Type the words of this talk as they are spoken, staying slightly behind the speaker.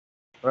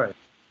Right.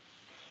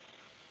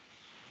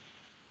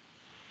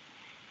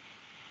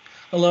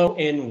 Hello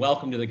and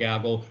welcome to the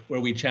Gaggle,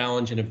 where we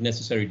challenge and, if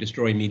necessary,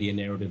 destroy media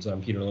narratives.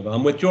 I'm Peter Lavelle.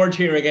 I'm with George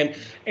here again.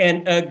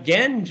 And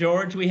again,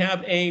 George, we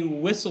have a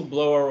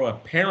whistleblower,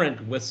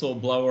 apparent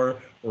whistleblower,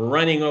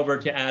 running over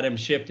to Adam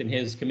Schiff and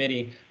his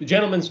committee. The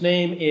gentleman's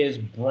name is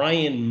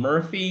Brian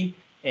Murphy,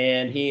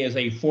 and he is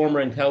a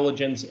former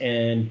intelligence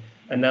and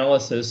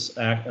analysis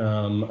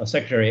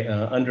secretary,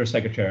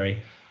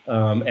 undersecretary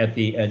at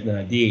the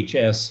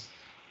DHS.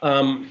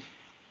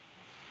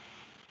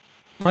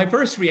 My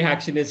first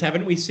reaction is,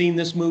 haven't we seen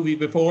this movie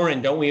before,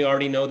 and don't we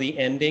already know the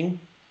ending?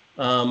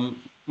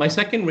 My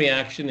second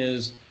reaction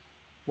is,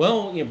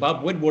 well,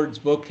 Bob Woodward's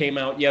book came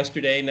out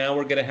yesterday. Now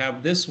we're going to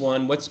have this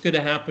one. What's going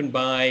to happen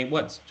by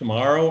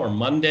tomorrow or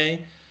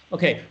Monday?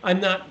 Okay, I'm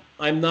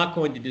not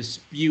going to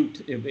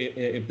dispute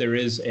if there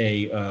is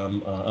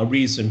a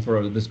reason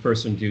for this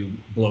person to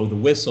blow the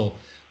whistle,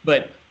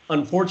 but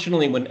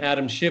unfortunately, when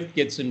Adam Schiff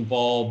gets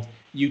involved,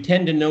 you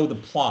tend to know the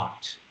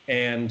plot.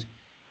 And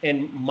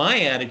my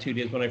attitude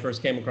is, when I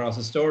first came across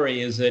the story,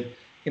 is that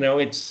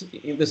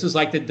this is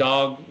like the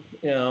dog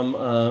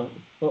who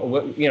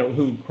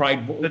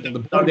cried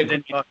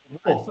the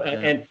wolf,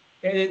 and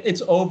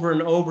it's over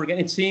and over again.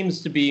 It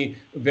seems to be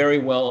very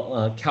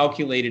well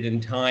calculated in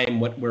time.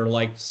 What we're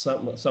like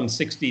some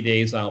 60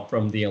 days out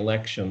from the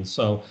election.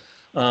 So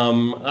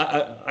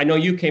I know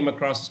you came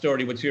across the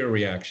story. What's your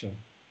reaction?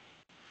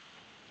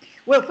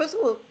 Well, first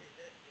of all,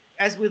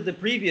 as with the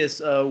previous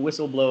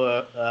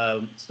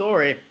whistleblower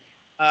story,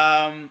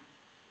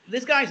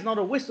 this guy's not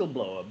a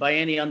whistleblower by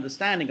any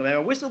understanding. I mean,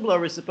 a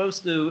whistleblower is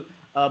supposed to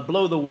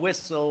blow the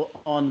whistle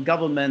on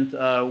government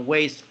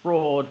waste,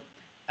 fraud,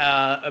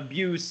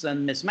 abuse,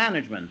 and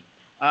mismanagement.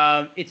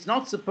 It's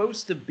not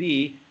supposed to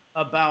be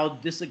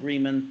about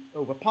disagreement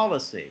over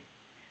policy.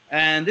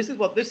 And this is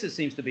what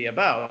seems to be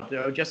about.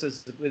 Just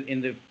as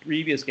in the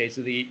previous case,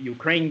 of the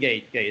Ukraine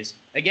Gate case,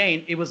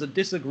 again, it was a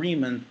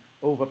disagreement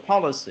over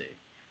policy.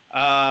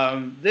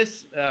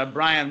 This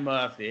Brian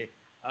Murphy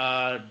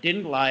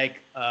didn't like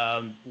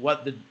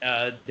what the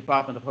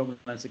Department of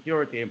Homeland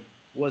Security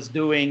was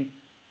doing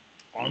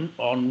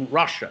on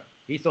Russia.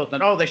 He thought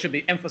that, they should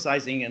be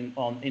emphasizing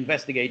on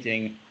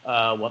investigating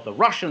what the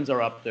Russians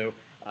are up to.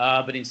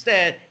 But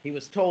instead, he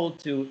was told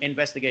to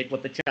investigate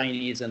what the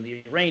Chinese and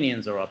the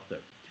Iranians are up to.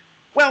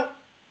 Well,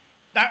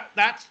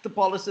 that's the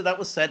policy that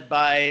was set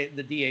by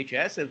the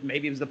DHS.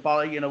 Maybe it was the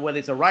policy, whether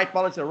it's a right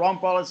policy or wrong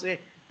policy,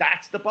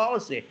 that's the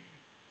policy.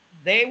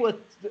 They were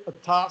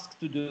tasked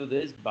to do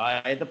this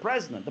by the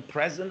president. The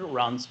president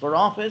runs for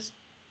office.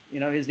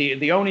 He's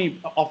the only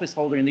office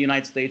holder in the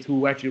United States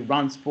who actually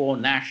runs for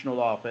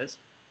national office.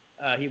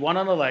 He won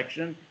an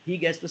election. He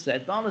gets to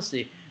set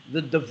policy.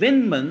 The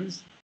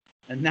Vindmans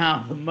and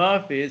now the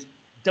Murphys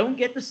don't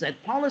get to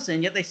set policy,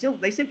 and yet they seem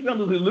to be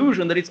under the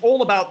illusion that it's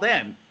all about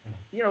them.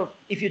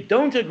 If you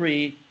don't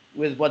agree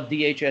with what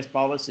DHS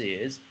policy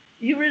is,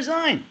 you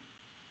resign.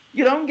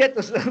 You don't get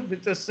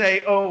to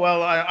say,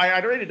 I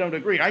really don't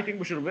agree. I think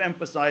we should have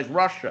emphasized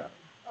Russia.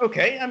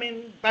 Okay, I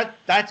mean,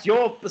 that's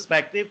your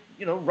perspective.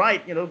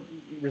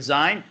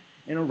 Resign.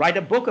 Write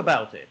a book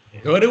about it.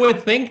 Go to a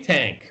think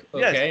tank.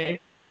 Okay. Yes.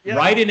 Yeah.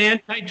 Write an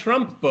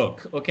anti-Trump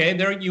book. Okay,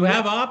 there you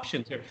have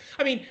options here.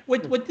 I mean,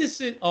 what this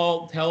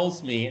all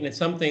tells me, and it's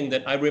something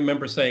that I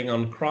remember saying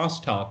on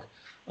Crosstalk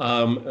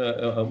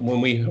when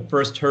we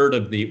first heard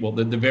of the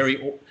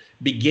very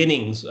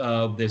beginnings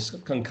of this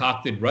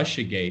concocted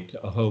Russiagate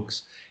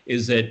hoax,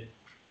 is that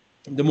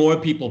the more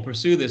people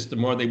pursue this, the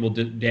more they will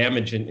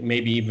damage and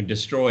maybe even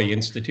destroy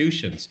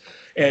institutions.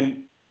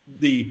 And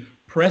the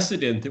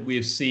precedent that we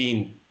have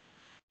seen,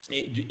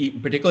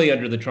 particularly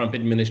under the Trump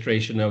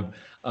administration,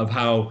 of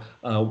how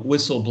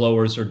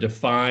whistleblowers are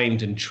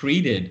defined and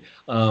treated.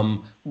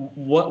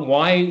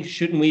 Why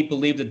shouldn't we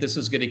believe that this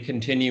is going to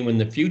continue in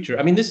the future?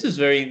 I mean, this is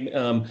very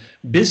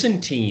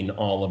Byzantine.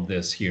 All of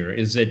this here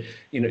is that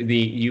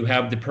you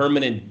have the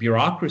permanent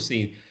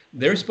bureaucracy.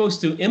 They're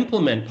supposed to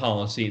implement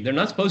policy. They're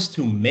not supposed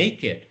to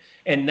make it.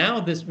 And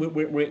now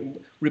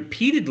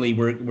repeatedly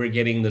we're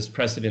getting this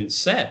precedent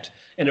set.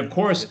 And of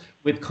course,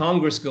 with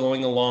Congress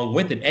going along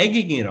with it,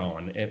 egging it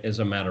on, as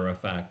a matter of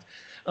fact.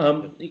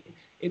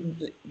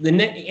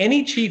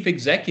 Any chief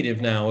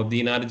executive now of the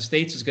United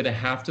States is going to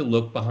have to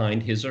look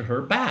behind his or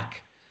her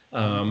back.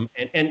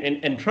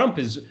 And Trump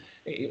is,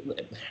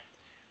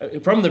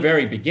 from the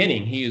very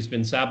beginning, he has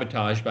been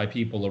sabotaged by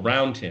people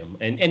around him.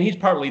 And he's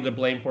partly to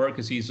blame for it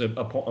because he's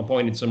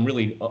appointed some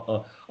really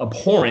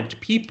abhorrent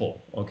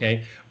people,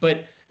 okay?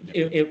 But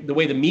the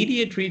way the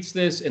media treats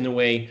this and the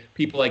way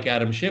people like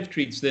Adam Schiff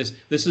treats this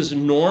is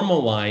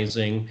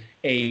normalizing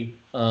a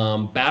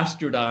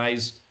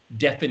bastardized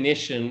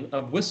definition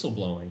of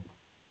whistleblowing.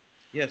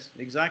 Yes,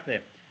 exactly.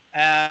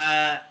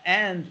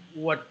 And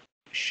what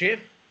Schiff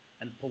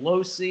and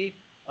Pelosi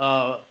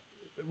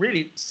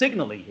really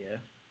signaling here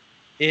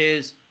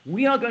is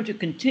we are going to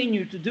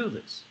continue to do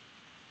this.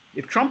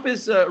 If Trump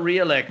is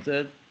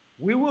reelected,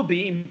 we will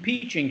be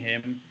impeaching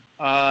him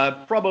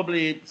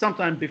probably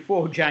sometime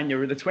before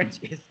January the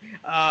 20th,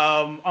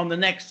 on the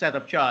next set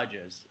of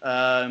charges.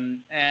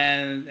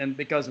 And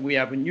because we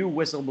have a new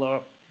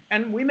whistleblower,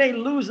 and we may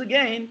lose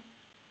again,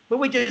 but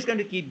we're just going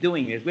to keep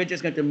doing it. We're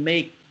just going to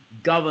make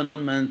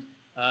government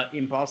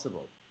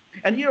impossible.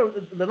 And,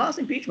 the last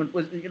impeachment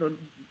was,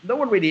 no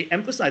one really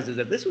emphasizes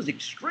that this was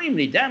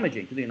extremely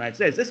damaging to the United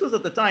States. This was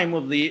at the time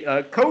of the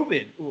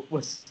COVID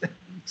was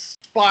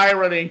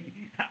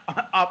spiraling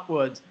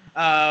upwards.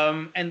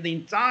 And the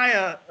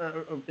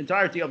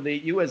entirety of the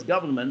U.S.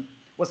 government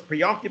was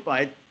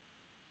preoccupied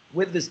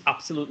with this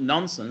absolute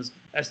nonsense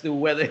as to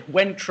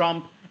when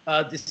Trump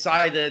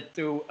decided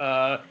to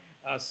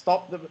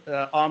stop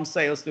the arms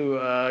sales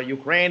to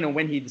Ukraine, and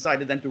when he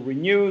decided then to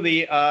renew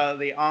the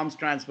arms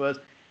transfers.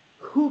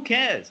 Who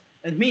cares?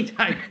 And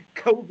meantime,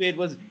 COVID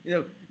was,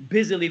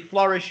 busily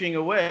flourishing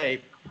away.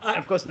 And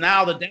of course,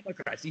 now the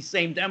Democrats, these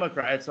same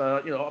Democrats,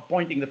 are,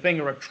 pointing the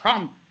finger at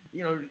Trump.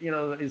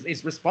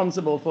 Is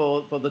responsible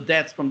for the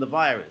deaths from the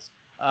virus.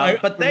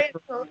 But they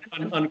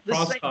on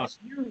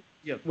crosstalk.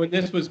 When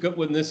this was good,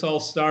 when this all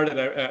started,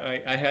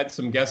 I had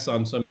some guests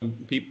on, some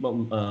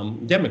people,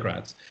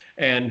 Democrats,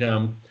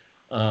 and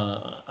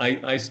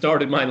I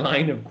started my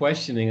line of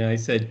questioning. I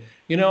said,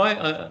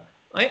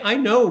 I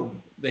know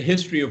the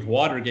history of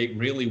Watergate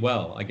really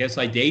well. I guess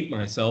I date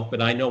myself,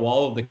 but I know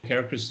all of the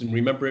characters and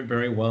remember it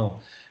very well.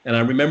 And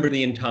I remember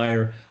the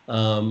entire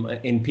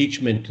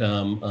impeachment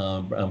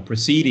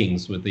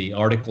proceedings with the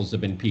articles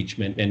of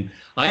impeachment. And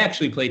I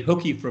actually played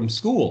hooky from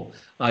school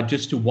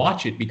just to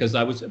watch it because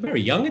I was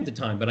very young at the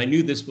time, but I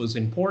knew this was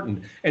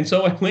important. And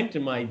so I went to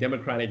my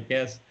Democratic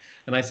guest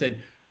and I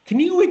said, can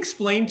you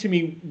explain to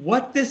me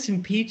what this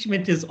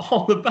impeachment is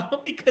all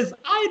about? Because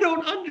I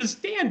don't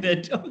understand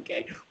it.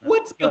 Okay,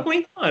 what's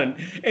going on?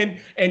 And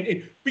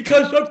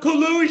because of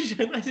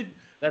collusion. I said,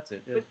 that's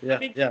it.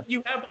 Yeah.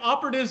 You have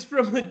operatives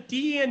from the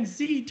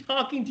DNC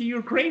talking to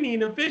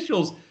Ukrainian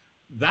officials.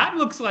 That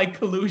looks like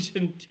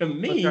collusion to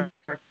me.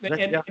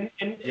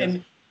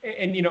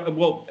 And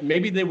well,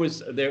 maybe there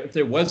was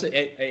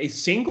a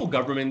single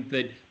government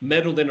that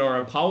meddled in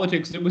our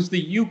politics. It was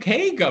the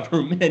UK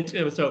government.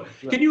 So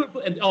can you?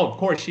 Oh, of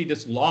course, she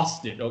just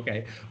lost it.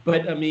 Okay,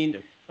 but I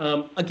mean,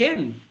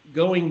 again,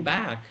 going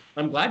back,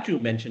 I'm glad you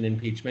mentioned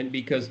impeachment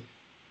because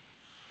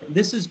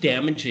this is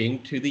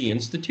damaging to the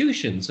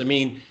institutions. I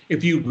mean,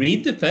 if you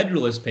read the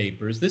Federalist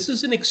Papers, this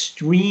is an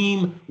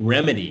extreme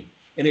remedy,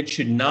 and it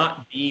should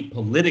not be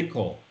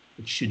political.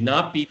 It should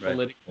not be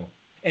political.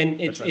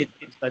 And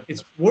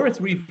it's worth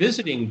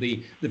revisiting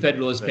the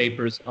Federalist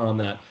Papers on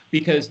that,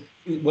 because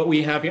what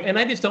we have here, and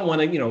I just don't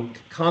want to,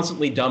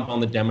 constantly dump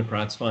on the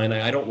Democrats. Fine,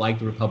 I don't like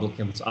the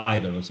Republicans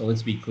either. So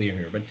let's be clear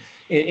here. But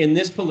in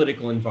this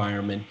political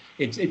environment,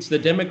 it's the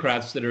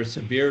Democrats that are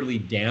severely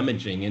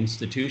damaging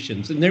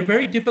institutions, and they're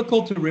very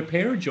difficult to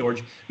repair,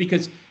 George.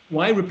 Because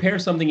why repair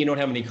something you don't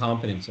have any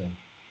confidence in?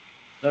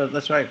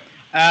 That's right.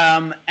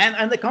 And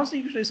the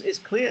Constitution is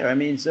clear. I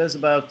mean, it says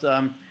about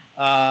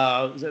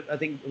I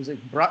think it was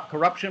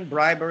corruption,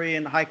 bribery,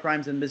 and high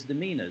crimes and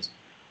misdemeanors.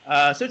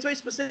 So it's very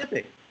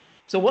specific.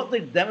 So what the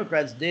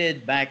Democrats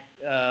did back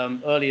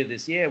earlier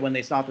this year when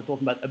they started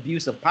talking about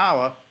abuse of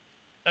power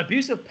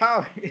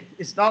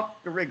is not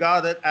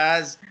regarded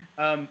as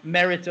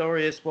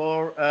meritorious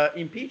for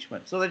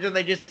impeachment. So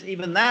they just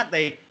even that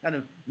they kind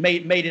of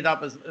made it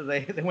up as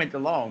they went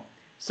along.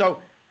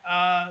 So,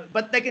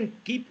 but they can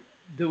keep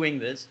doing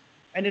this.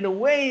 And in a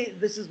way,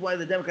 this is why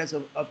the Democrats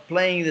are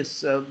playing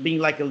this, being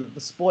like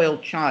the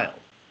spoiled child.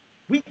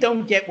 We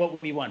don't get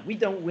what we want. We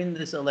don't win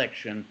this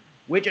election.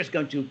 We're just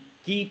going to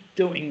keep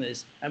doing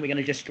this, and we're going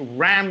to just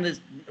ram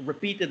this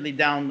repeatedly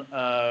down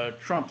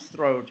Trump's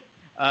throat,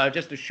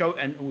 just to show,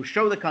 and we'll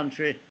show the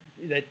country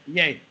that,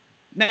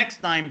 next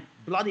time,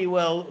 bloody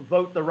well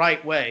vote the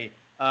right way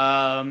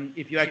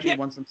if you actually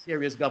want some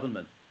serious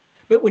government.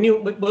 But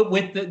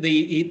with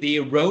the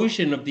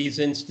erosion of these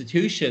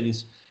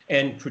institutions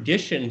and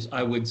traditions,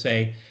 I would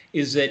say,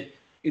 is that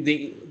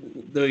the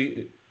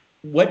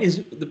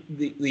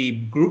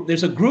group,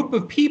 there's a group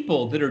of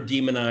people that are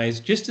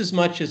demonized just as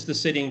much as the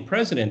sitting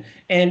president,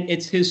 and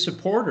it's his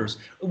supporters.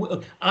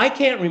 I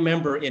can't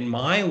remember in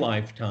my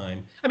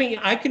lifetime. I mean,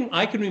 I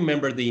can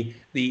remember the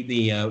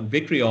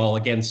vitriol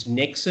against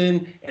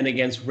Nixon and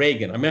against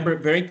Reagan. I remember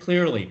it very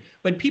clearly.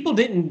 But people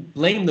didn't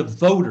blame the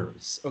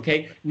voters,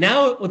 okay?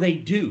 Now they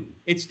do.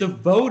 It's the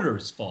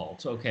voters'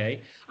 fault,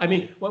 okay? I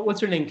mean, what's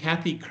her name,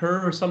 Kathy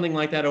Kerr or something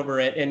like that over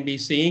at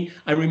NBC?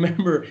 I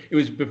remember it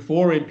was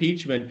before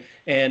impeachment,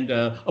 and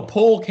a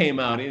poll came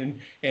out,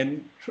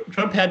 and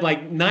Trump had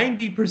like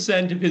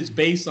 90% of his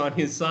base on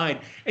his side,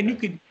 and you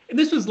could. And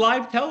this was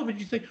live television.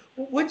 You say,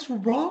 well, what's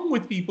wrong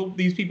with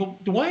these people?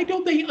 Why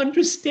don't they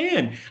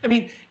understand? I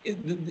mean,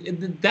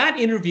 that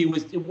interview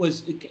was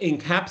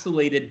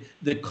encapsulated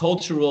the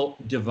cultural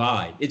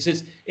divide.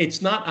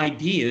 It's not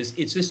ideas.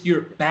 It's just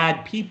you're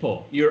bad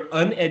people. You're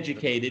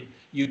uneducated.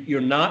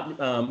 You're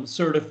not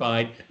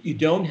certified. You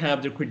don't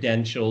have the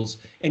credentials,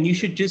 and you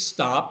should just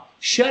stop,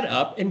 shut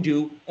up, and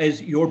do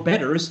as your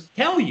betters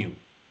tell you.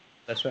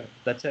 That's right.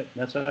 That's it.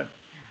 That's right.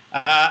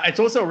 It's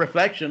also a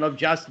reflection of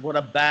just what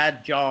a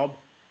bad job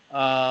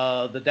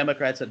the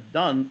Democrats had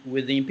done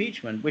with the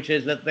impeachment, which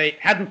is that they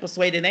hadn't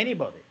persuaded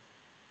anybody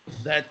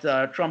that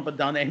Trump had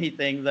done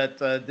anything that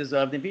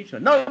deserved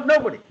impeachment. No,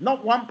 nobody,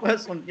 not one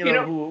person,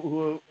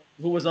 who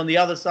was on the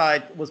other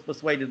side was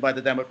persuaded by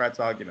the Democrats'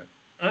 argument.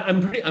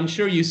 I'm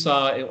sure you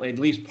saw at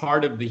least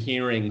part of the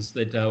hearings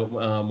that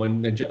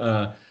when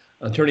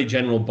Attorney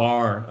General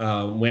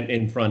Barr went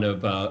in front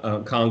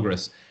of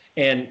Congress,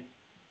 and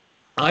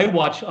I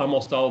watched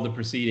almost all of the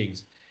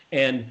proceedings,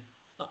 and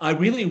I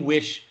really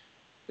wish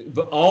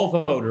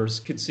all voters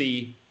could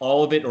see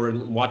all of it or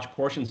watch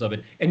portions of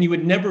it, and you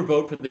would never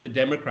vote for the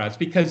Democrats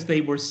because they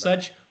were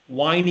such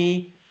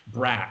whiny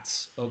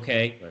brats,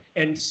 okay,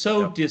 and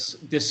so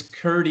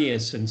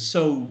discourteous and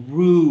so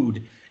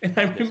rude. And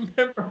I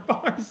remember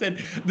Barr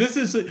said,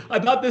 I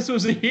thought this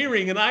was a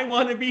hearing and I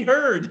want to be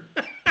heard.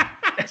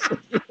 So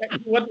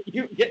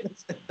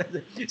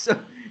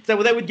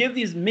they would give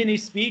these mini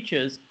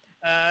speeches,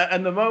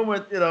 and the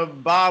moment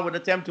Barr would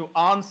attempt to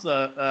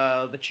answer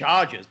the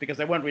charges, because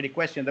they weren't really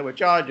questioned, there were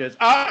charges.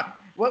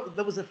 Well,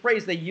 there was a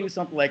phrase they used,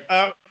 something like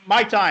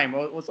 "my time"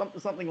 or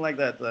something like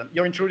that.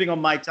 You're intruding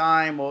on my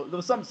time, or there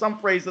was some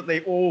phrase that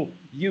they all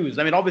used.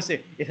 I mean,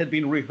 obviously it had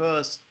been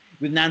rehearsed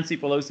with Nancy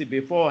Pelosi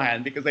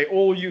beforehand because they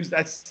all used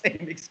that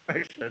same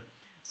expression.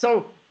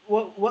 So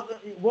what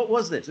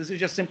was this? This is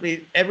just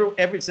simply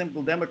every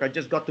single Democrat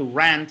just got to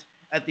rant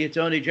at the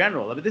Attorney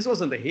General. I mean, this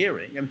wasn't a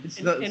hearing. I mean,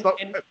 it's not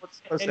what's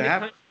supposed to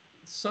happen.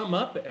 Sum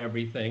up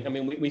everything. I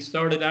mean, we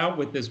started out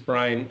with this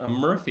Brian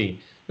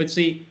Murphy, but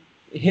see,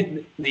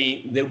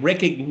 the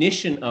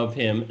recognition of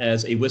him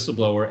as a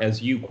whistleblower,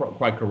 as you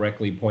quite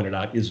correctly pointed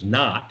out, is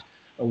not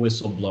a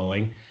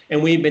whistleblowing.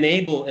 And we've been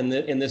able in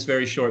this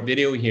very short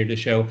video here to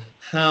show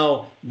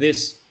how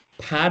this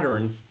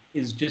pattern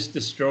is just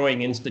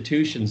destroying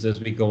institutions as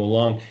we go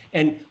along.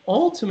 And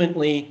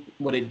ultimately,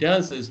 what it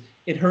does is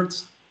it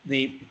hurts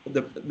the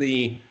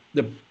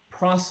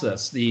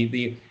process,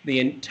 the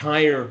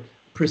entire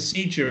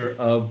procedure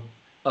of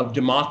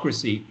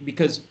democracy,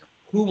 because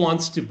who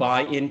wants to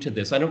buy into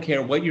this? I don't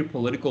care what your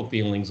political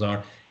feelings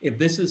are. If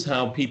this is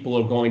how people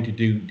are going to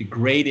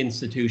degrade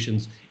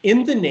institutions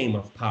in the name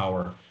of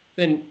power,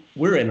 then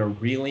we're in a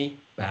really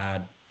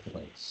bad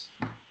place.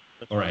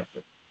 All right.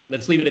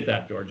 Let's leave it at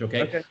that, George,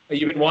 okay?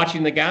 You've been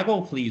watching The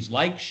Gaggle. Please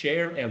like,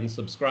 share, and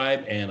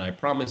subscribe, and I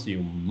promise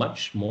you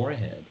much more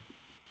ahead.